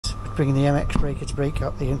bringing the MX breaker to break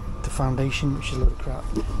out the foundation, which is a load of crap.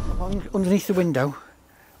 Along underneath the window,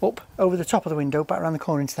 up over the top of the window, back around the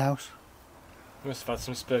corner into the house. You must have had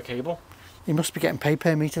some spare cable. He must be getting paid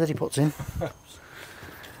per metre that he puts in.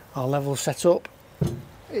 Our level's set up.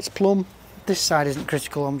 It's plumb. This side isn't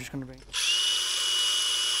critical. I'm just going to bring.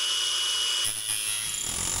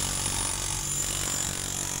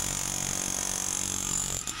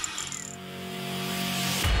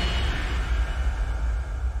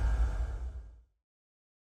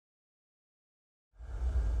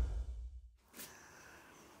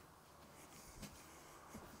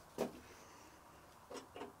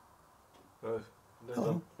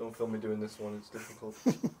 Don't film me doing this one, it's difficult.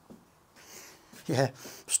 Yeah,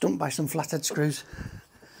 stumped by some flathead screws.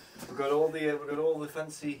 We've got all the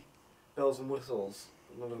fancy bells and whistles,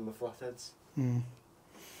 but none of them are flatheads. Mm.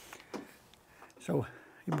 So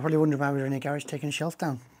you're probably wondering why we're in a garage taking a shelf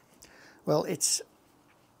down. Well, it's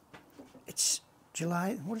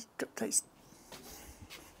July. What is it? It's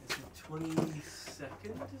the 22nd,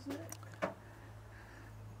 isn't it?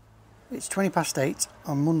 It's 20 past 8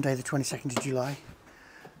 on Monday, the 22nd of July.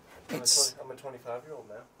 I'm a 25-year-old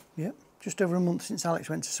now. Yep, just over a month since Alex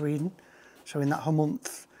went to Sweden. So in that whole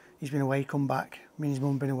month, he's been away, come back. Me and his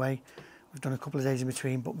mum have been away. We've done a couple of days in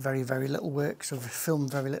between, but very, very little work. So we've filmed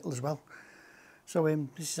very little as well. So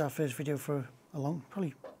this is our first video for a long,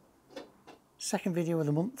 probably second video of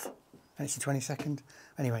the month, and it's the 22nd.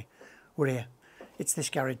 Anyway, we're here. It's this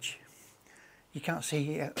garage. You can't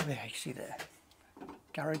see it. Oh, yeah, you see there.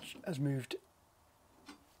 Garage has moved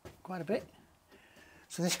quite a bit.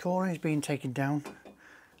 So this corner is being taken down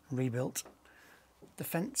and rebuilt. The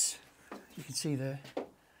fence, you can see there,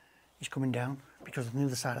 is coming down because on the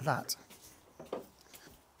other side of that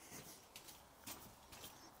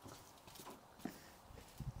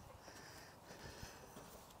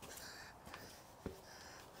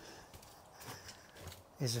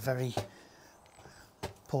is a very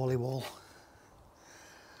poorly wall.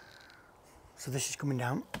 So this is coming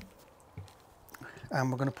down,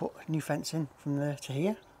 and we're going to put new fence in from there to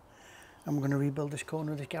here, and we're going to rebuild this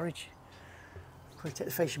corner of this garage. Quickly take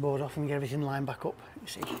the fascia board off and get everything lined back up. You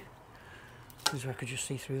see, this is where I could just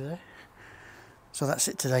see through there. So that's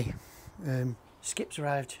it today. Skip's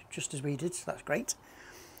arrived just as we did, so that's great.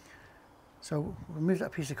 So we'll move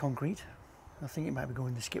that piece of concrete. I think it might be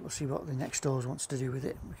going to Skip. We'll see what the next doors wants to do with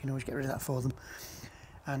it. We can always get rid of that for them.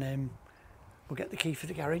 And we'll get the key for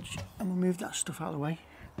the garage and we'll move that stuff out of the way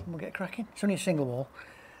and we'll get cracking. It's only a single wall,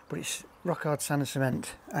 but it's rock hard sand and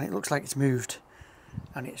cement, and it looks like it's moved,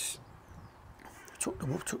 and it's took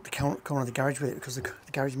the corner of the garage with it because the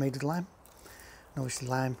garage is made of lime, and obviously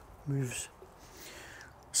lime moves,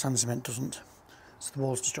 sand and cement doesn't, so the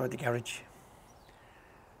walls destroyed the garage.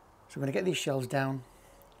 So we're going to get these shelves down,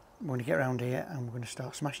 we're going to get around here and we're going to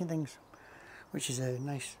start smashing things, which is a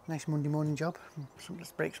nice Monday morning job. So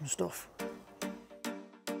let's break some stuff.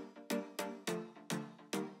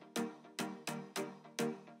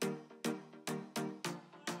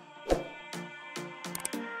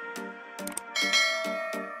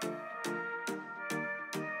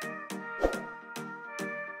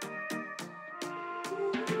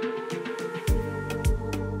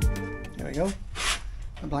 There we go,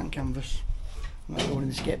 a blank canvas. I'm not going in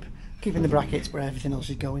the skip, keeping the brackets, but everything else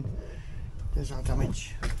is going. There's our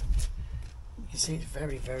damage. You can see it's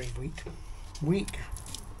very, very weak.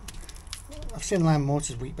 I've seen lime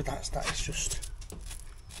mortars weak, but that's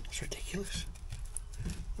ridiculous.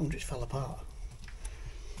 And it fell apart.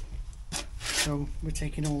 So we're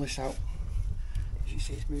taking all this out. As you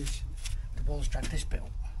see, it's moved. The wall's dragged this bit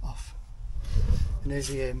off. And there's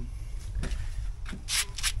the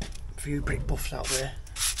few brick buffs out there.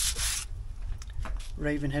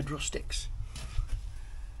 Ravenhead rustics.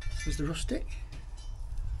 There's the rustic,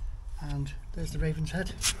 and there's the Raven's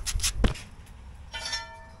Head.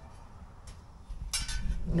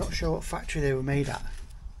 Not sure what factory they were made at,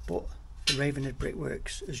 but the Ravenhead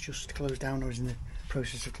Brickworks has just closed down or is in the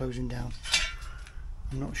process of closing down.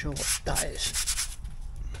 I'm not sure what that is.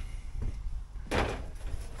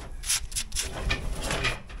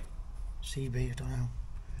 CB, I don't know.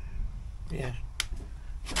 But yeah.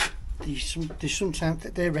 There's sometimes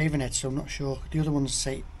they're Ravenhead, so I'm not sure. The other ones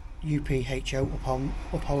say UPHO,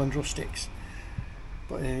 Up Holland Rustics.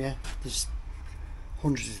 But yeah, there's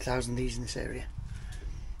hundreds of thousands of these in this area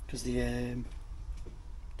because there's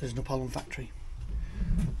an Up Holland factory.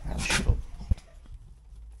 Right, let's shut up.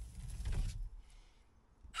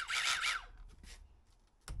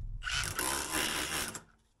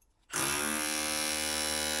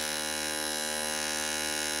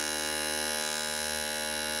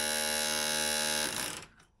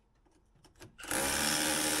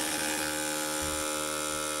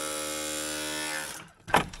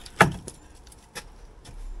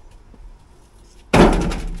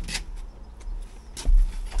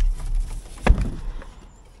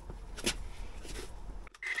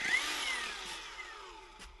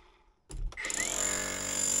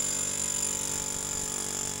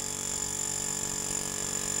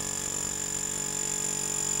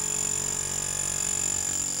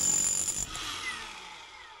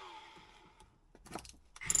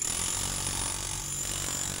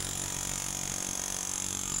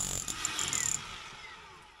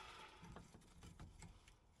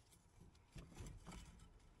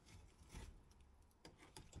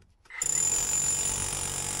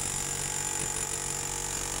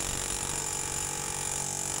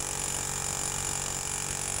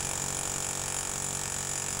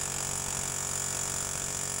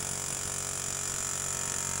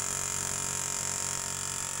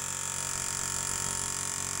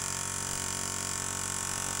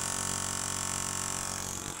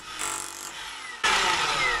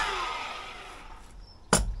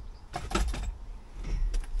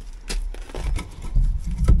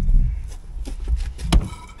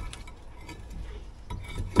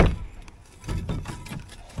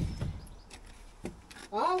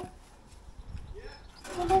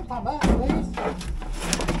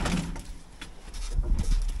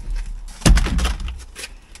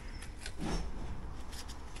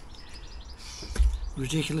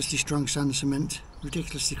 ridiculously strong sand cement,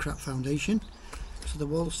 ridiculously crap foundation. So the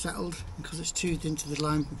wall's settled, and because it's toothed into the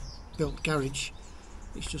lime built garage,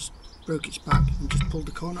 it's just broke its back and just pulled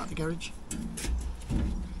the corner out of the garage.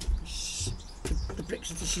 The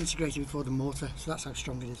bricks are disintegrated before the mortar, so that's how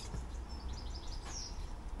strong it is.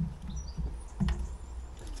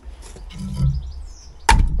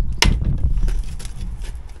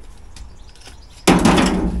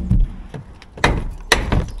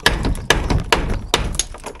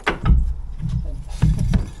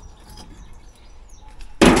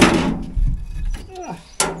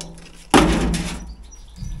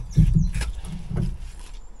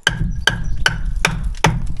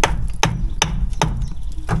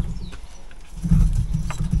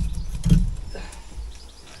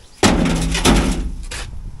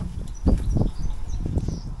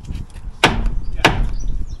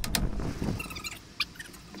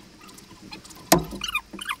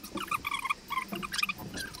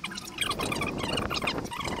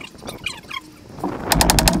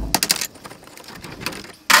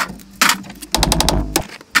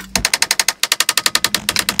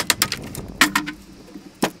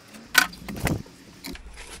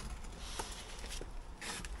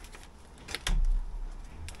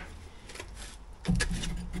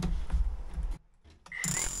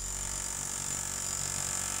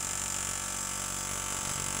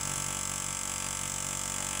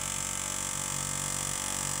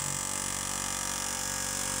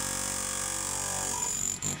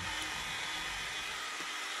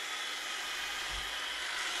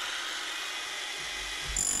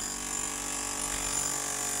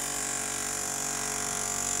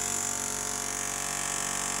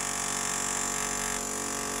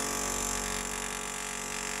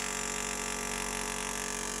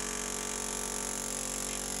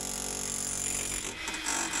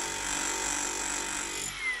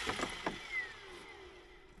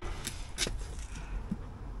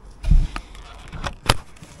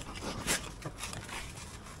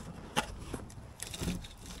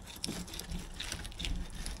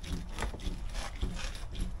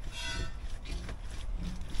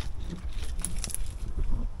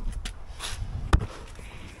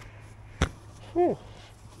 Ooh.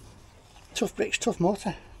 Tough bricks, tough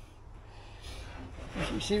mortar.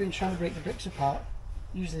 As you see when trying to break the bricks apart,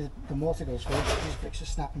 usually the mortar goes first. These bricks are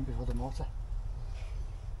snapping before the mortar.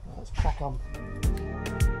 Well, let's crack on.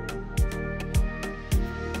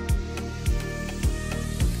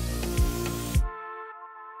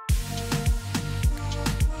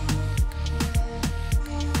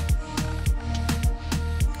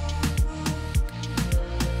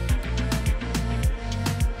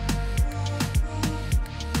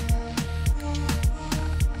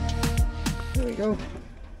 There we go.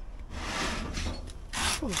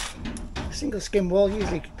 Oh, single skin wall,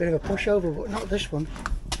 usually a bit of a pushover, but not this one.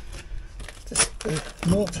 The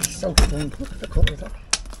mortar's so strong. Look at the colour of that.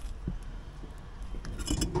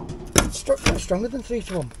 It's stronger than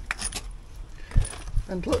 3-to-1.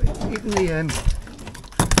 And look, even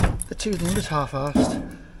the toothing was half-arsed.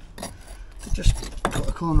 They just cut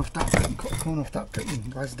a corner off that brick and cut a corner off that brick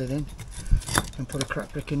and wazzed it in and put a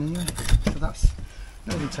cracked brick in anyway. So that's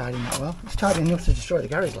not even tied in that well. It's tied in enough to destroy the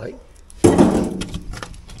garage light.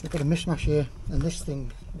 They've got a mismatch here, and this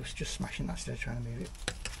thing was just smashing that instead of trying to move it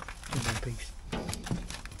in one piece.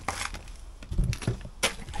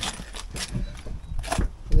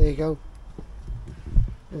 So there you go.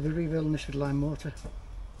 We'll be rebuilding this with lime mortar.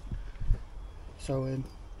 So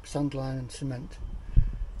sand, lime and cement.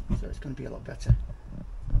 So it's going to be a lot better.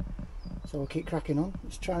 So we'll keep cracking on.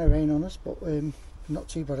 It's trying to rain on us, but not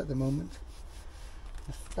too bad at the moment.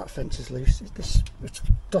 That fence is loose. It's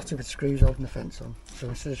dotted with screws holding the fence on. So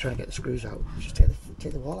instead of trying to get the screws out, just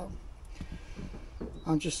take the wall out.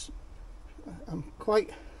 I'm quite.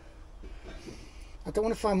 I don't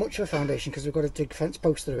want to find much of a foundation because we've got to dig fence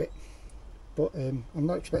posts through it. But I'm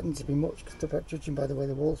not expecting to be much, because judging by the way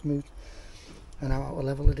the wall's moved and how out of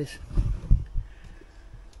level it is.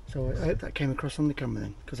 So I hope that came across on the camera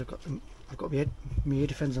then, because I've got my ear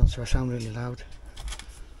defenders on, so I sound really loud.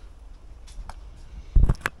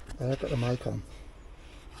 I've got the mic on,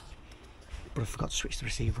 but I forgot to switch the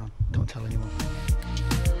receiver on. Don't tell anyone.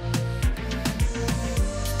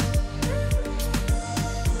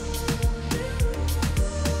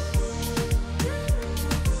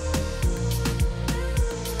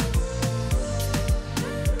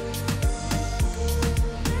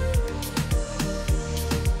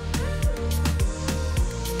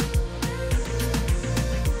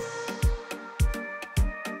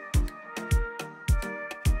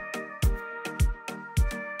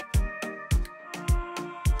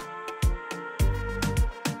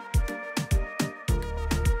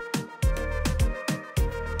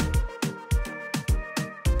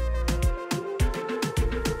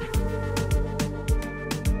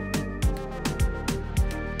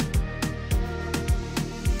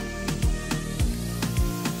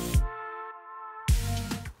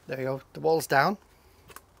 there we go, the wall's down.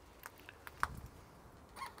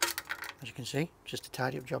 As you can see, just a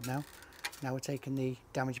tidy up job now. Now we're taking the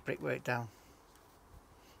damaged brickwork down.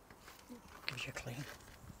 Gives you a clean.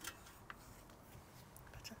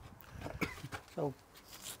 Better. So,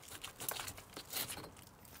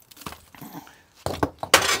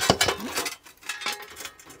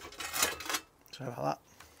 sorry about that.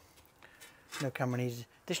 No camera needs.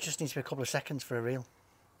 This just needs to be a couple of seconds for a reel.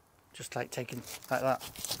 Just like taking like that.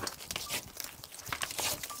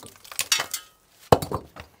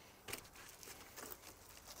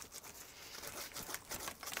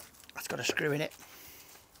 That's got a screw in it.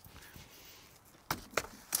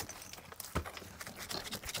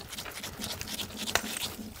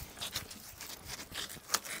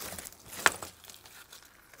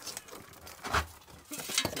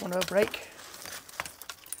 Want a break?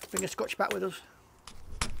 Bring a scotch back with us.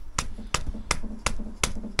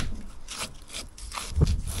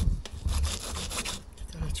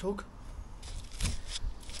 Give that a tug.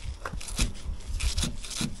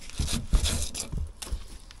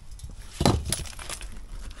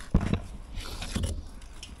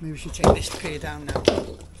 Maybe we should take this pier down now.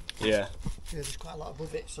 Yeah. There's quite a lot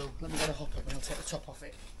above it, so let me get a hopper and I'll take the top off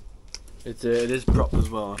it. It is propped as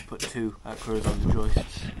well. I've put 2 acros on the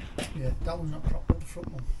joists. Yeah, that one's not propped, but the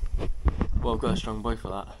front one. Well, I've got a strong boy for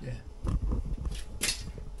that. Yeah.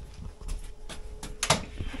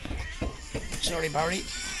 Sorry, Barry.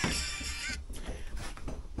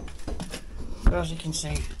 So as you can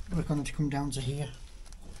see, we're going to come down to here.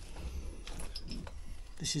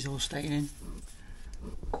 This is all staying in.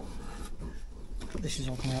 This is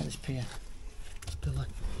all coming out of this pier. Pillar.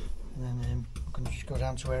 And then we're going to just go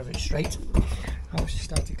down to wherever it's straight. I've just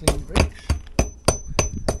started cleaning bricks.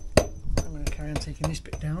 I'm going to carry on taking this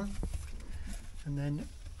bit down. And then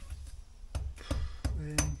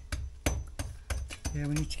yeah,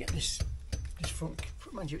 we need to get this front,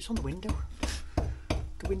 mind you, it's on the window.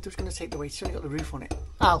 The window's going to take the weight. It's only got the roof on it.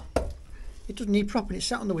 Al, it doesn't need propping. It's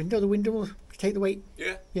sat on the window. The window will take the weight.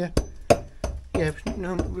 Yeah. Yeah. Yeah.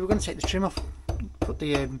 No, we were going to take the trim off. Put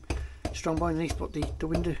the strong boy underneath. But the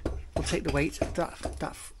window will take the weight of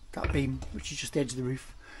that beam, which is just the edge of the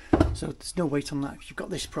roof. So there's no weight on that because you've got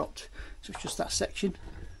this propped. So it's just that section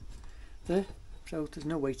there. So there's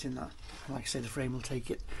no weight in that. Like I said, the frame will take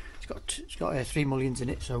it. It's got 3 mullions in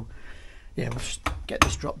it. So yeah, we'll just get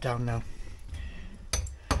this dropped down now.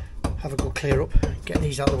 Have a good clear up. Get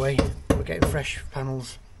these out of the way. We're getting fresh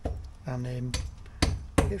panels, and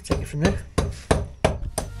yeah, take it from there.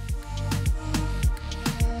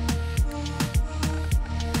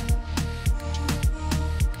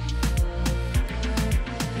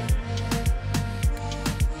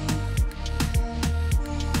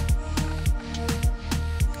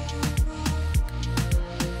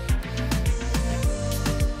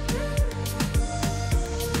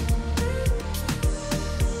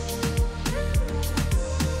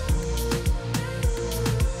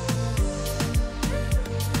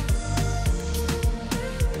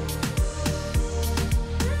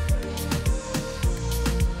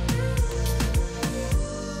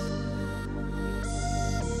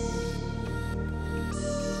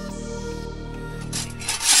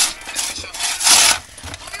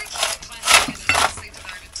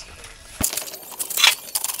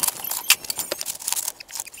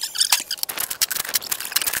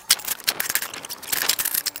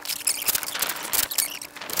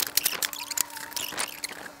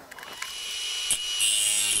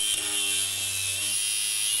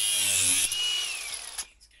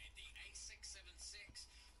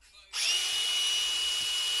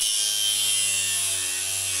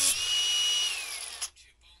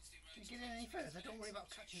 Don't worry about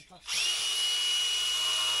catching plastic.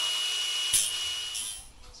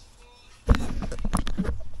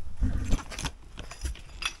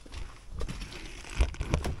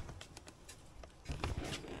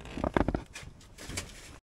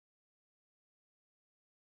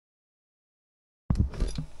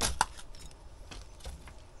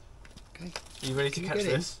 Okay. Are you ready to catch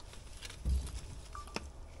this?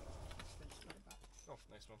 Oh,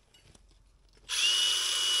 nice one.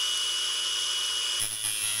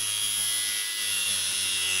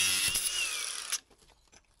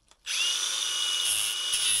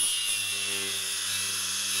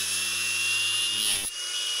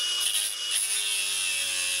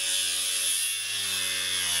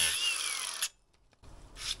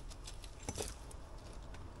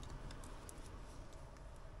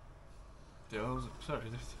 Oh, sorry,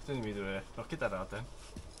 I didn't mean to I'll get that out then.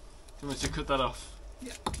 Do you want me to cut that off?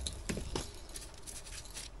 Yeah.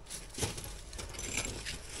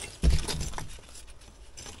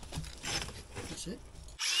 That's it.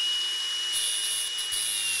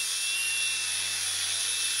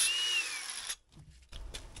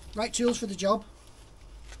 Right tools for the job.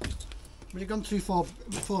 We've gone through four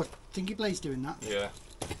thingy blades doing that. Yeah.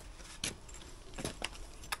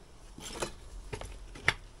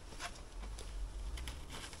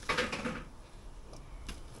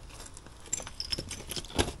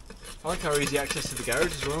 I like how easy access to the garage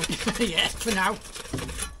as well. Yeah, for now.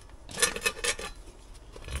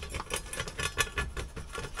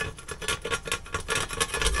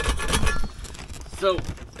 So,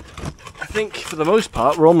 I think for the most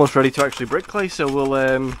part we're almost ready to actually bricklay, so we'll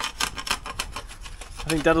I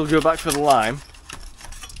think Dad will go back for the lime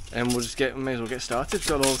and we'll just may as well get started.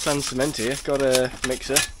 Got all the sand cement here, got a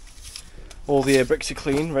mixer, all the bricks are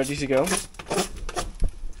clean, ready to go.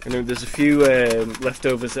 I know there's a few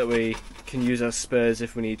leftovers that we can use as spares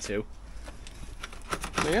if we need to.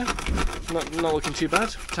 But yeah, not looking too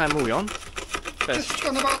bad. What time are we on? Just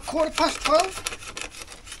gone about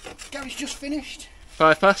 12:15. Gary's just finished.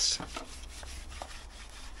 5 past.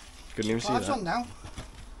 Couldn't even see that. 5's on now.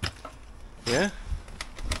 Yeah.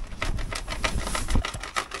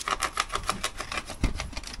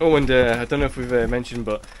 Oh, and I don't know if we've mentioned,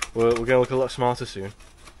 but we're going to look a lot smarter soon.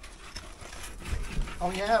 Oh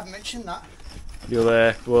yeah, I've mentioned that. You'll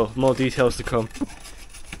well, more details to come.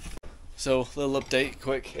 So, little update,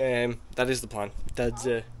 quick. That is the plan. Dad's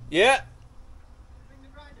yeah. Bring the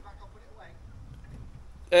grinder back, I'll put it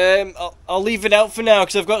away. I'll leave it out for now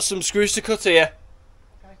because I've got some screws to cut here.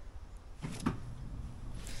 Okay.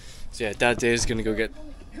 So yeah, Dad is going to go get.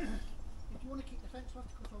 If you want to keep the fence, we'll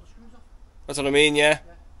have to cut all the screws off. That's what I mean, yeah.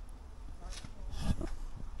 Yeah.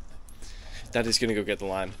 Dad is going to go get the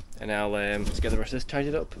lime, and I'll let's get the rest of this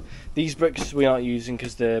tidied up. These bricks we aren't using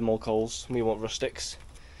because they're more coals. We want rustics.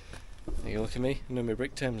 There you look at me. I know my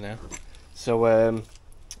brick terms now. So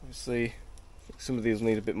obviously some of these will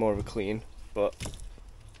need a bit more of a clean, but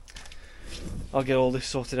I'll get all this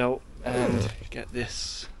sorted out and get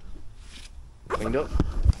this cleaned up.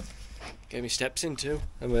 Get me steps in too.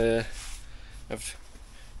 I've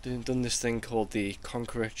done this thing called the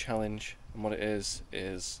Conqueror Challenge, and what it is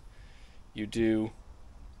you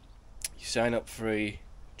sign up for a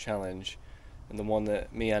challenge, and the one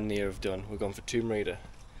that me and Nia have done, we've gone for Tomb Raider.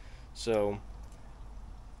 So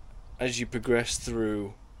as you progress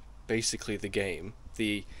through basically the game,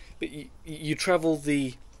 you travel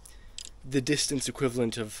the distance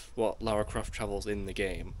equivalent of what Lara Croft travels in the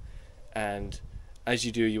game, and as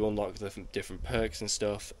you do, you unlock different perks and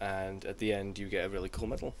stuff, and at the end you get a really cool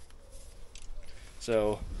medal.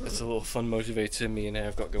 So it's a little fun motivator me and I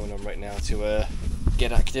have got going on right now to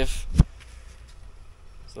get active.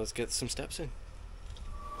 So let's get some steps in.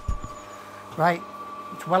 Right,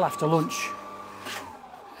 it's well after lunch.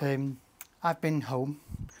 I've been home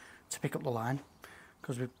to pick up the lime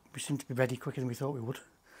because we seem to be ready quicker than we thought we would.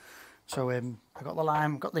 So I got the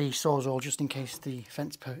lime, got the sawzall just in case the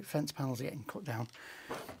fence panels are getting cut down.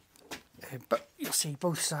 But you'll see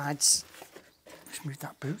both sides. Just move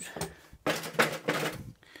that boot.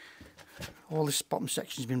 All this bottom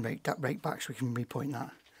section's been raked back so we can repoint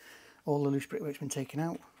that. All the loose brickwork's been taken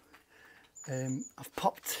out. I've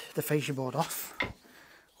popped the fascia board off.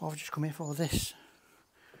 Oh, I've just come here for this.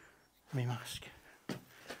 My mask.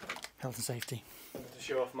 Health and safety. To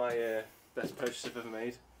show off my best purchase I've ever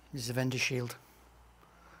made. This is a vendor shield.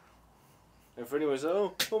 And for anyone who's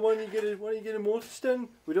oh, why don't you get a mortar stone?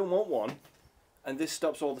 We don't want one. And this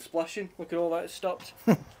stops all the splashing. Look at all that, it's stopped.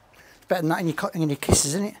 It's better than that in your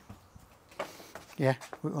kisses, isn't it? Yeah,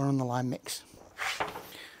 we're on the lime mix.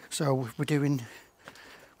 So we've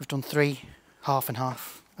done 3 half and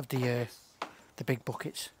half of the big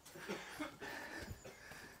buckets.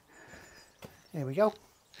 There we go.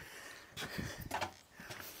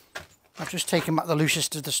 I've just taken back the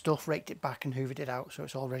loosest of the stuff, raked it back and hoovered it out so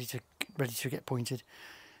it's all ready to get pointed.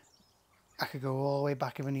 I could go all the way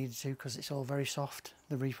back if I needed to because it's all very soft.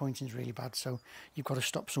 The repointing is really bad, so you've got to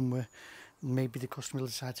stop somewhere. Maybe the customer will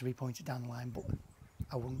decide to repoint it down the line, but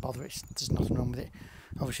I wouldn't bother. There's nothing wrong with it.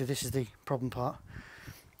 Obviously this is the problem part.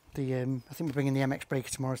 I think we're bringing the MX breaker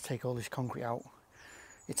tomorrow to take all this concrete out.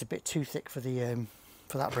 It's a bit too thick for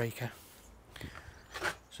that breaker,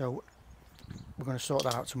 so we're going to sort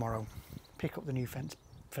that out tomorrow. Pick up the new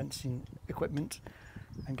fencing equipment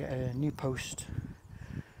and get a new post.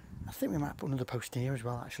 I think we might put another post in here as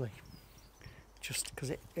well, actually, just because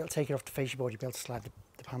it'll take it off the fascia board. You'll be able to slide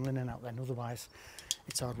the panel in and out then. Otherwise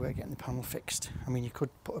it's hard work getting the panel fixed. I mean, you could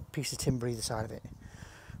put a piece of timber either side of it,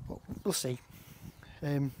 but we'll see.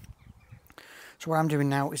 So what I'm doing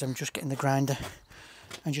now is I'm just getting the grinder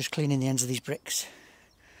and just cleaning the ends of these bricks.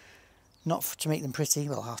 Not to make them pretty,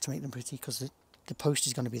 well, I have to make them pretty because the post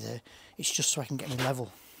is going to be there. It's just so I can get me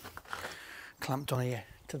level clamped on here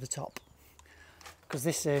to the top, because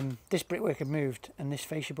this brickwork had moved and this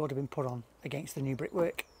fascia board had been put on against the new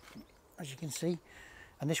brickwork, as you can see,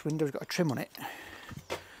 and this window's got a trim on it.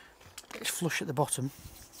 It's flush at the bottom,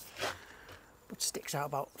 but sticks out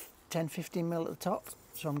about 10-15mm at the top,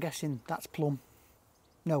 so I'm guessing that's plumb.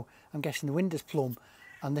 No, I'm guessing the window's plumb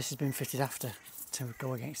and this has been fitted after to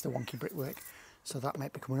go against the wonky brickwork, so that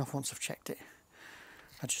might be coming off once I've checked it.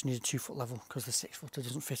 I just need a 2-foot level because the 6-footer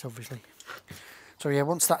doesn't fit, obviously. So yeah,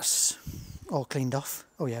 once that's all cleaned off,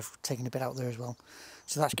 oh yeah, I've taken a bit out there as well,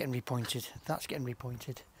 so that's getting repointed, that's getting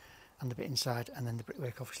repointed, and the bit inside, and then the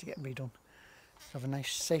brickwork obviously getting redone. So have a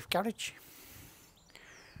nice safe garage.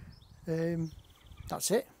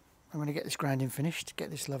 That's it. I'm going to get this grinding finished,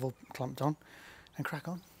 get this level clamped on and crack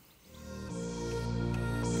on.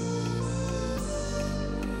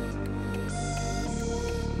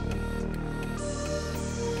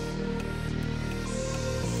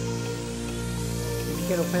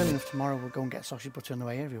 Get up early enough tomorrow, we'll go and get sausage butter on the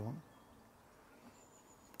way here if you want.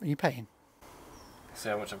 Are you paying? See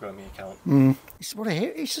how much I've got on my account.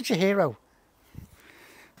 He's such a hero.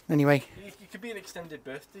 Anyway. It could be an extended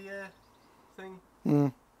birthday thing.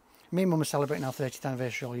 Me and Mum are celebrating our 30th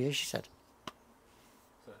anniversary all year, she said.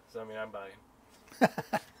 So I mean, I'm buying.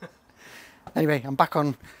 Anyway, I'm back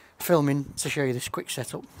on filming to show you this quick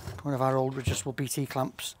setup. One of our old adjustable BT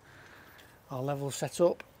clamps. Our level set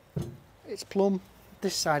up. It's plumb.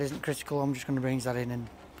 This side isn't critical, I'm just going to arrange that in and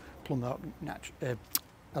plumb that up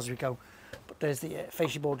as we go. But there's the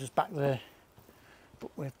fascia board just back there, but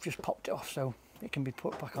we've just popped it off so it can be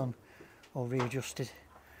put back on or readjusted.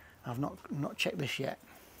 I've not checked this yet,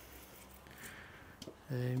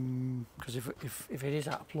 because if it is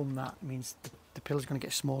out of plumb, that means the pillar's going to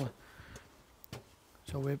get smaller.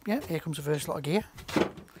 So yeah, here comes the first lot of gear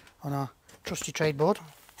on our trusty trade board.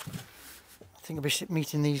 I think I'll be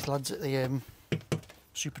meeting these lads at the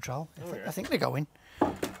Super Trial. I think they're going.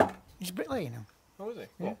 He's bricklaying now. Oh, is he? Yeah.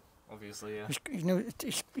 Well, obviously, yeah.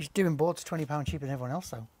 He's doing boards £20 cheaper than everyone else,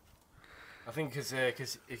 though. I think because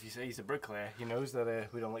if you say he's a bricklayer, he knows that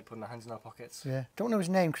we don't like putting our hands in our pockets. Yeah. Don't know his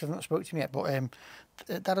name because I've not spoken to him yet, but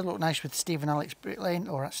that'd look nice with Stephen Alex Bricklaying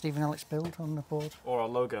or at Stephen Alex Build on the board. Or our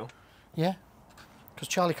logo. Yeah. Because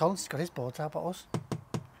Charlie Collins has got his boards. How about us?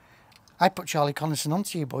 I put Charlie Collinson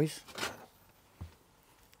onto you boys.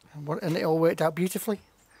 And it all worked out beautifully.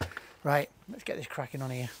 Right, let's get this cracking on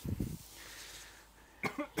here.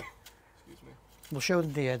 Excuse me. We'll show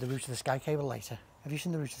them the route of the sky cable later. Have you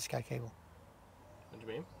seen the route of the sky cable? What do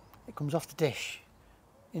you mean? It comes off the dish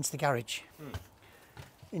into the garage,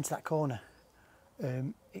 into that corner.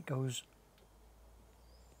 It goes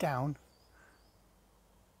down.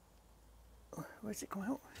 Where does it come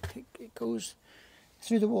out? It goes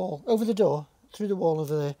through the wall, over the door, through the wall of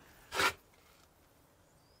the,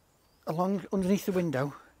 along underneath the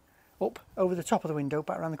window, up over the top of the window,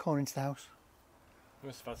 back around the corner into the house. You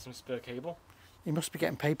must have had some spare cable. He must be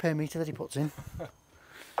getting paid per metre that he puts in.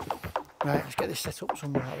 Right, let's get this set up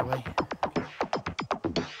somewhere out of the way.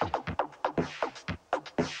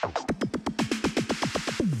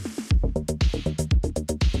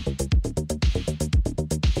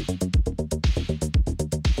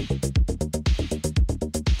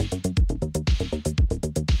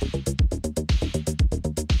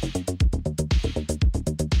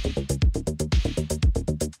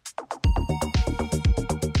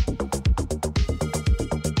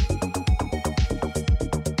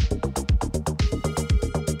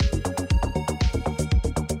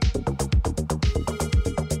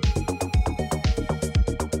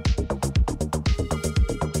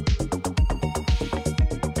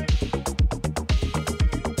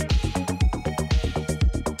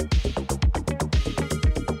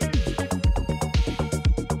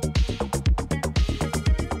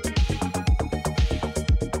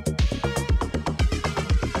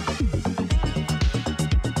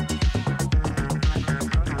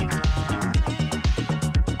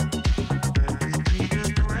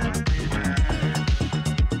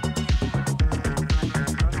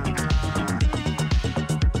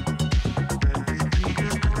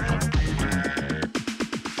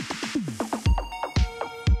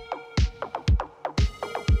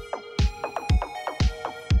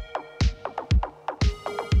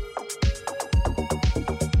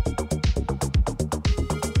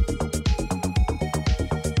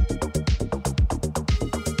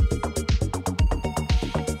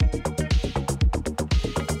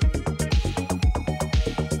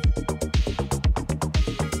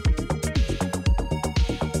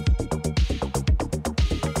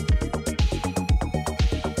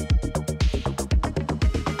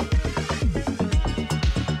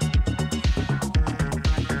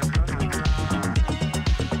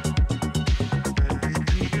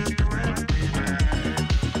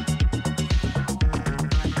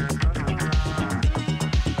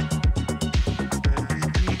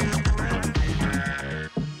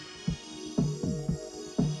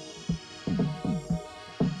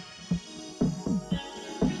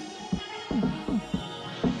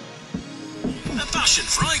 passion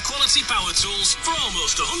for high-quality power tools for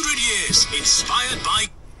almost 100 years. Inspired by...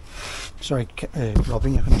 Sorry,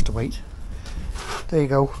 Robin, you're going to have to wait. There you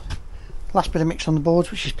go. Last bit of mix on the board,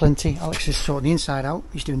 which is plenty. Alex is sorting the inside out.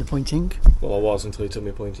 He's doing the pointing. Well, I was until he took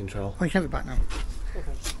my pointing trowel. Oh, you can have it back now.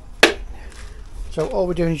 Okay. So all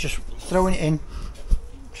we're doing is just throwing it in,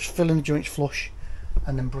 just filling the joints flush,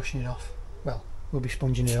 and then brushing it off. Well, we'll be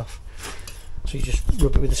sponging it off. So you just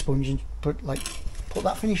rub it with the sponge and put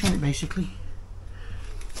that finish on it, basically.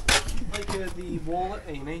 Like the wall at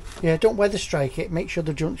Amy. Yeah, don't weather strike it. Make sure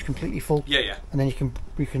the joint's completely full. Yeah. And then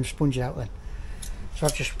you can sponge it out then. So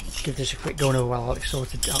I've just give this a quick going over while Alex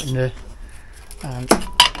sorted out in there. And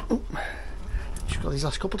just got these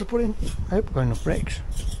last couple to put in. I hope we've got enough bricks.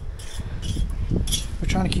 We're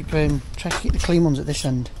trying to keep the clean ones at this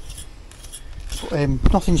end. But,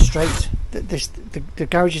 nothing's straight. The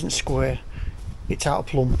garage isn't square. It's out of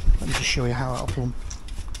plumb. Let me just show you how out of plumb.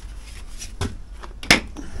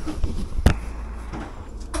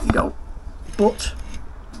 There you go. But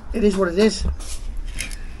it is what it is.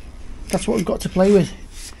 That's what we've got to play with.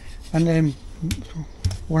 And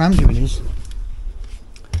what I'm doing is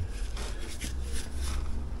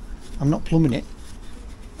I'm not plumbing it.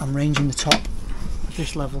 I'm ranging the top at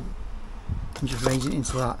this level and just ranging it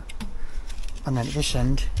into that. And then at this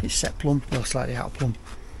end it's set plumb, well, slightly out of plumb,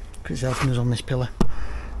 because it's helping us on this pillar.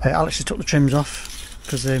 Alex has took the trims off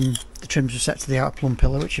because the trims were set to the out of plumb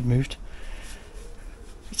pillar, which had moved.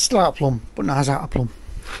 It's still out of plumb, but not as out of plumb.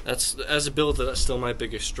 That's, as a builder, that's still my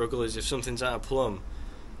biggest struggle, is if something's out of plumb,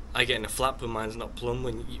 I get in a flat, but mine's not plumb.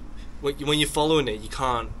 When you're following it, you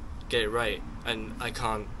can't get it right, and I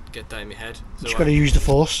can't get that in my head. So You've got to use the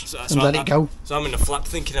force and let it go. So I'm in a flap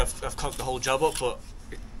thinking I've cocked the whole job up, but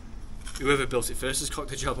whoever built it first has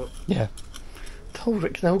cocked the job up. Yeah. The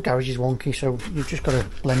whole garage is wonky, so you've just got to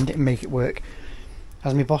blend it and make it work.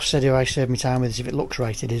 As my boss said, who I serve my time with, is if it looks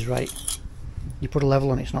right, it is right. You put a level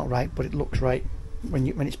on it, it's not right, but it looks right when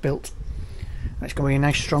it's built. And it's going to be a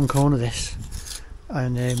nice strong corner, this.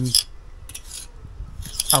 And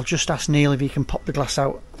I'll just ask Neil if he can pop the glass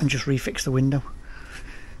out and just refix the window.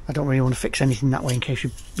 I don't really want to fix anything that way in case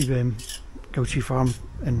we go too far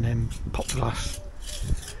and pop the glass.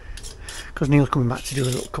 Because Neil's coming back to do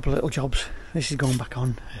a couple of little jobs. This is going back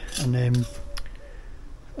on, and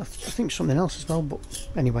I think something else as well, but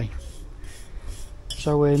anyway.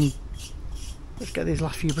 So let's get these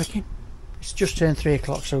last few brick in. It's just turned 3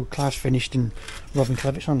 o'clock, so Clive's finished and Robin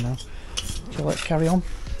Clevett's on now. So let's carry on.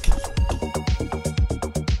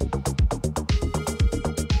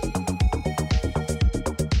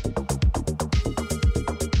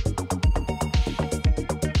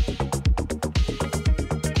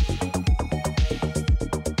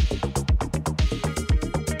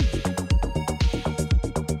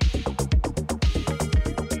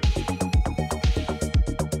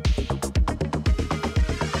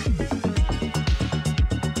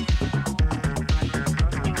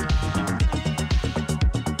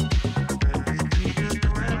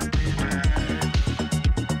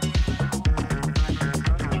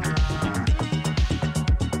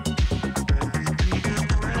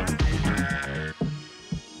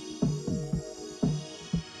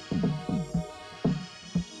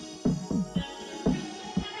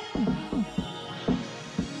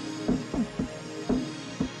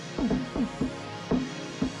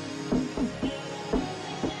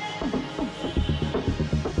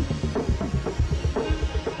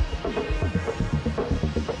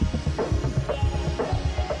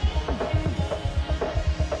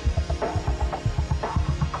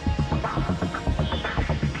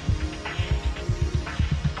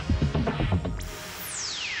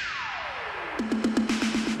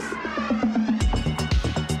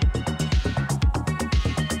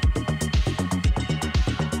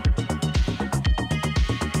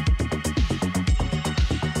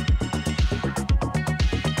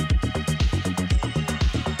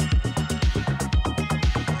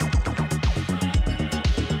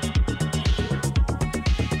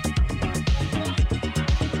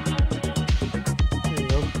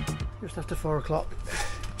 After 4 o'clock,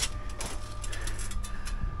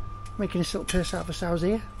 making a silk purse out of a sow's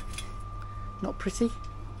ear. Not pretty,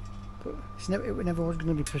 but it never was going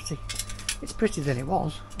to be pretty. It's prettier than it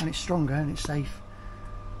was, and it's stronger and it's safe.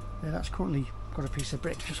 Yeah, that's currently got a piece of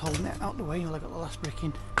brick just holding it out the way while I got the last brick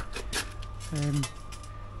in.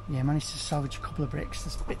 Yeah, managed to salvage a couple of bricks.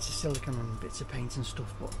 There's bits of silicone and bits of paint and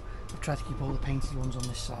stuff, but I've tried to keep all the painted ones on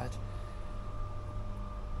this side.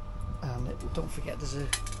 And don't forget, there's a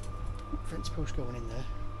fence post going in there.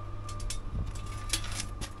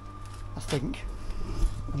 I think,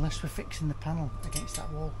 unless we're fixing the panel against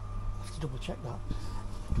that wall. I have to double check that,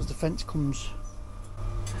 because the fence comes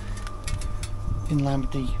in line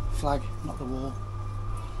with the flag, not the wall.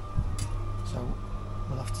 So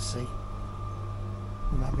we'll have to see.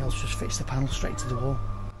 We might be able to just fix the panel straight to the wall,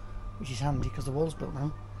 which is handy because the wall's built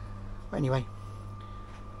now. But anyway,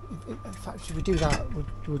 in fact, if we do that,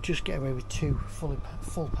 we'll just get away with 2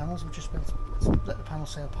 full panels. We'll just be able to let the panel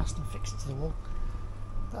sail past and fix it to the wall.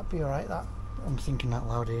 That'd be alright, that. I'm thinking that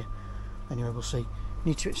loud here. Anyway, we'll see.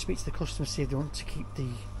 Need to speak to the customer, see if they want to keep the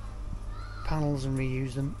panels and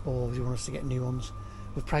reuse them, or if they want us to get new ones.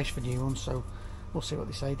 We've priced for new ones, so we'll see what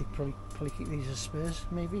they say. They probably keep these as spares,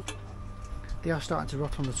 maybe. They are starting to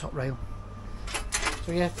rot on the top rail.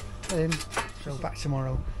 So yeah, so back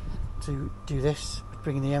tomorrow to do this. We're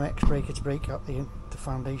bringing the MX breaker to break up the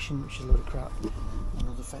foundation, which is a load of crap.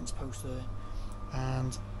 Another fence post there,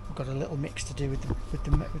 and we've got a little mix to do with the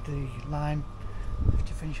lime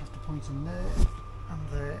to finish off the pointing there and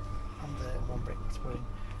there and there. One brick to put in,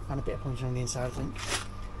 and a bit of pointing on the inside, I think.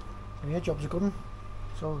 So yeah, job's a good one.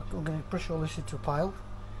 So I'm going to brush all this into a pile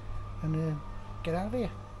and get out of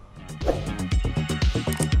here.